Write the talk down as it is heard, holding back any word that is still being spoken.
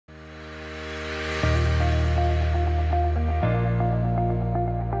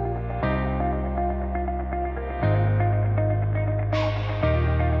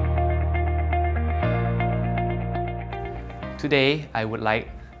Today, I would like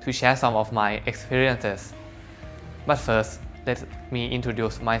to share some of my experiences. But first, let me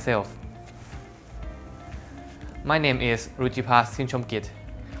introduce myself. My name is Rujipat Sinchomkit,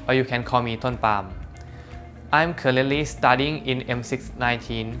 or you can call me Ton Palm. I'm currently studying in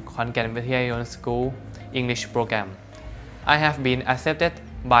M619 Khon-Kaen Vittayayon School English program. I have been accepted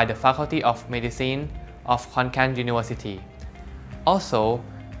by the Faculty of Medicine of Khon-Kaen University. Also,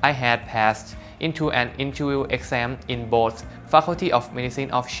 I had passed into an interview exam in both Faculty of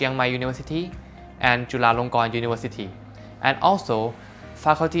Medicine of Chiang Mai University and Chulalongkorn University, and also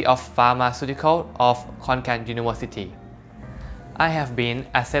Faculty of Pharmaceutical of Khon-Kaen University. I have been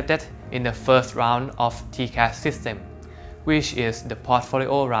accepted in the first round of TCAS system, which is the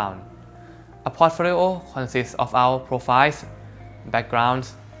portfolio round. A portfolio consists of our profiles,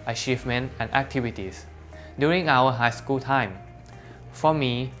 backgrounds, achievements, and activities during our high school time. For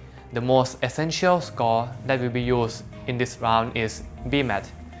me, the most essential score that will be used in this round is BMAT,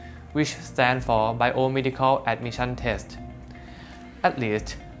 which stands for Biomedical Admission Test. At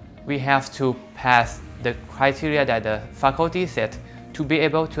least, we have to pass the criteria that the faculty set to be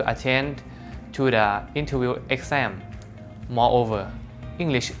able to attend to the interview exam. Moreover,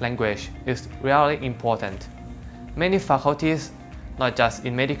 English language is really important. Many faculties, not just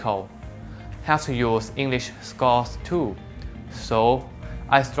in medical, have to use English scores too. So,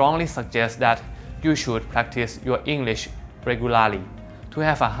 I strongly suggest that you should practice your English regularly to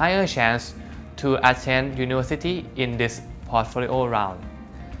have a higher chance to attend university in this portfolio round.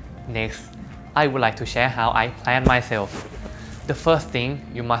 Next, I would like to share how I plan myself. The first thing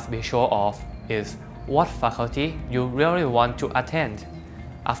you must be sure of is what faculty you really want to attend.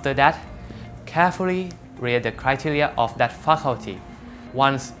 After that, carefully read the criteria of that faculty.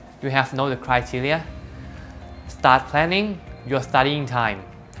 Once you have known the criteria, start planning your studying time.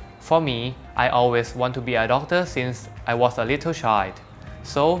 For me, I always want to be a doctor since I was a little child.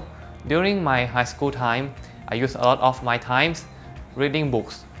 So, during my high school time, I use a lot of my times reading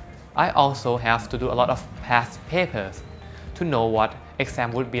books. I also have to do a lot of past papers to know what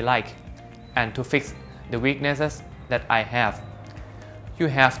exam would be like and to fix the weaknesses that I have. You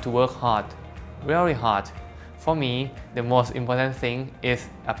have to work hard, really hard. For me, the most important thing is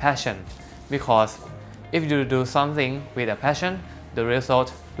a passion, because if you do something with a passion, the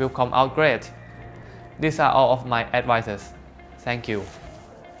result will come out great. These are all of my advices. Thank you.